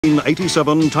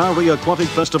1987 Taree Aquatic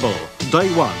Festival,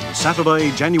 Day 1, Saturday,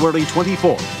 January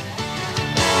 24th.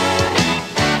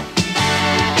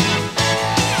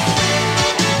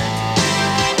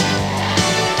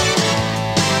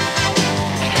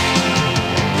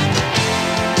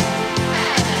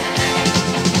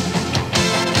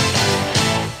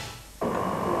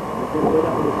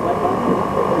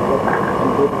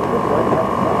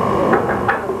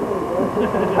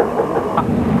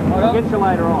 I'll get you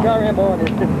later on. Carry him on.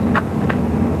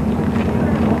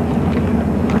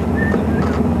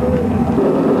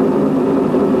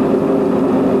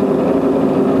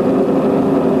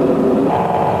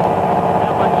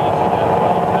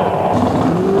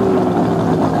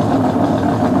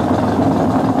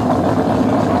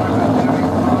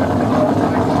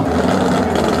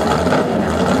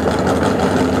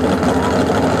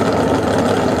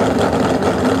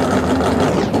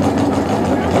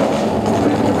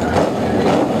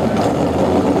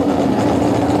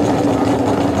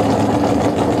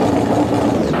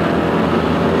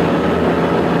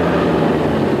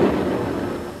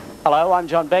 Hello, I'm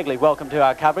John Begley. Welcome to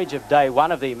our coverage of Day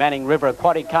 1 of the Manning River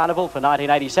Aquatic Carnival for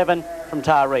 1987 from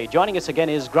Taree. Joining us again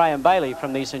is Graham Bailey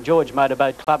from the St George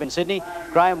Motorboat Club in Sydney.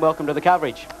 Graham, welcome to the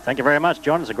coverage. Thank you very much,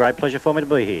 John. It's a great pleasure for me to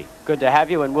be here. Good to have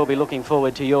you, and we'll be looking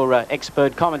forward to your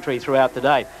expert commentary throughout the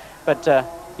day. But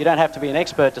you don't have to be an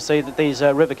expert to see that these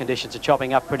river conditions are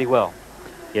chopping up pretty well.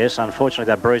 Yes, unfortunately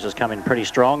that breeze has come in pretty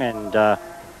strong, and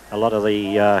a lot of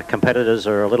the competitors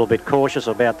are a little bit cautious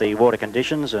about the water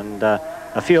conditions, and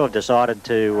a few have decided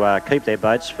to keep their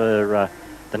boats for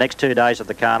the next 2 days of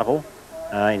the carnival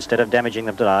instead of damaging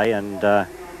them today, and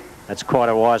that's quite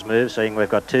a wise move, seeing we've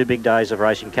got 2 big days of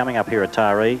racing coming up here at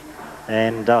Taree,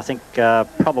 and I think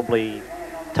probably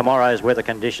tomorrow's weather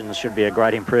conditions should be a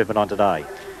great improvement on today.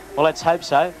 Well, let's hope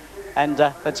so, and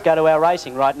let's go to our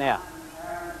racing right now.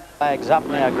 Flags up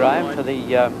now, Graham, for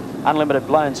the unlimited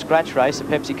blown scratch race, the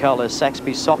Pepsi-Cola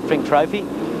Saxby Soft Drink Trophy,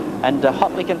 and a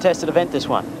hotly contested event, this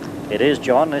one. It is,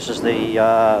 John. This is the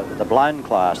blown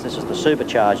class. This is the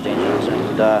supercharged engines,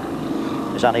 and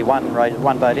there's only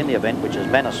one boat in the event, which is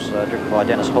Menace, driven by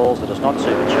Dennis Halls, that is not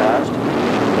supercharged.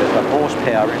 We've got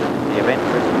horsepower in the event,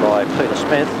 driven by Peter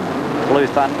Smith. Blue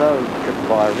Thunder, driven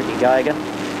by Ricky Gagan.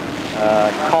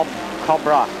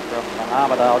 Cobra from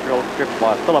Armadale, driven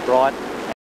by Philip Wright.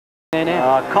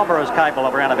 Cobra is capable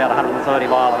of around about 130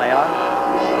 mile an hour,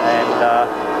 and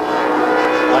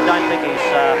I don't think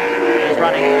he's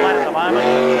running flat at the moment,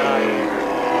 but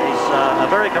he's a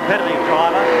very competitive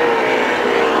driver.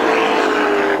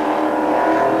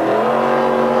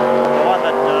 The one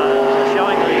that is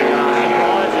showing the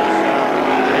surprise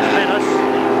is Menace.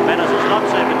 Menace is not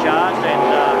supercharged, and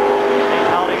he's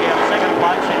holding out second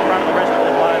place in front of the rest of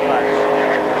the blown boats.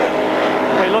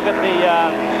 We look at the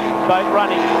boat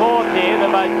running fourth here,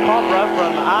 the boat Cobra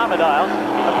from Armadale,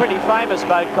 a pretty famous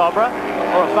boat, Cobra,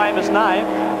 or a famous name.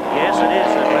 Yes, it is.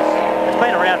 It's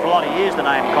been around for a lot of years, the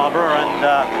name Cobra, and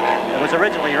it was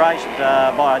originally raced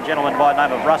by a gentleman by the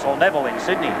name of Russell Neville in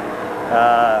Sydney,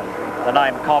 the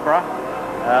name Cobra,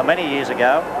 many years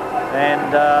ago,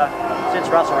 and since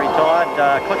Russell retired,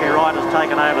 Cliffy Wright has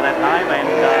taken over that name, and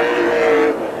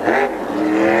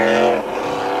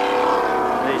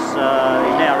he's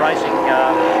now racing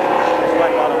this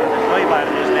black bottle with the V-boat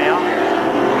it is now.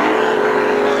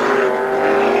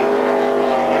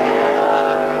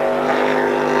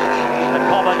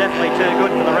 Definitely too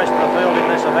good for the rest of the field in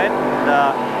this event, and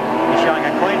he's showing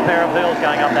a clean pair of heels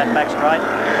going up that back straight.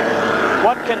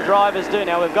 What can drivers do?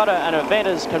 Now, we've got an event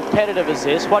as competitive as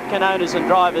this. What can owners and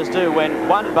drivers do when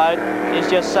one boat is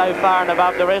just so far and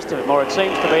above the rest of them, or it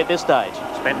seems to be at this stage?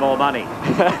 Spend more money.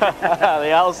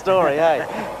 The old story, hey?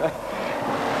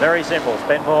 Very simple,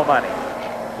 spend more money.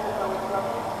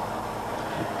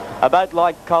 A boat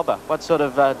like Cobra, what sort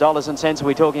of dollars and cents are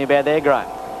we talking about there, Graham?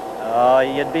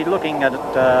 You'd be looking at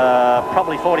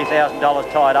probably $40,000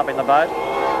 tied up in the boat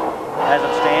as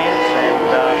it stands, and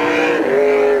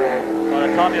by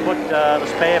the time you put the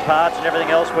spare parts and everything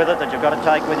else with it that you've got to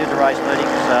take with you to race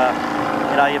meetings,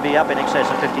 you know, you'd be up in excess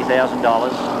of $50,000.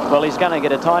 Well, he's going to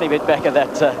get a tiny bit back of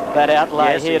that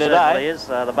outlay yes, here today. Yes, he certainly is.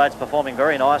 The boat's performing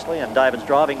very nicely, and David's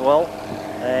driving well,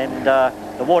 and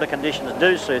the water conditions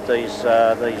do suit these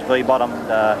V-bottom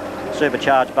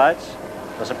supercharged boats.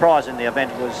 The surprise in the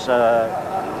event was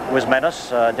Menace.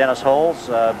 Dennis Halls,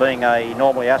 being a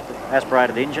normally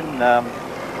aspirated engine,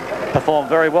 performed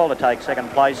very well to take second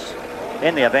place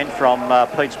in the event from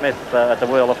Pete Smith at the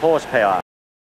wheel of horsepower.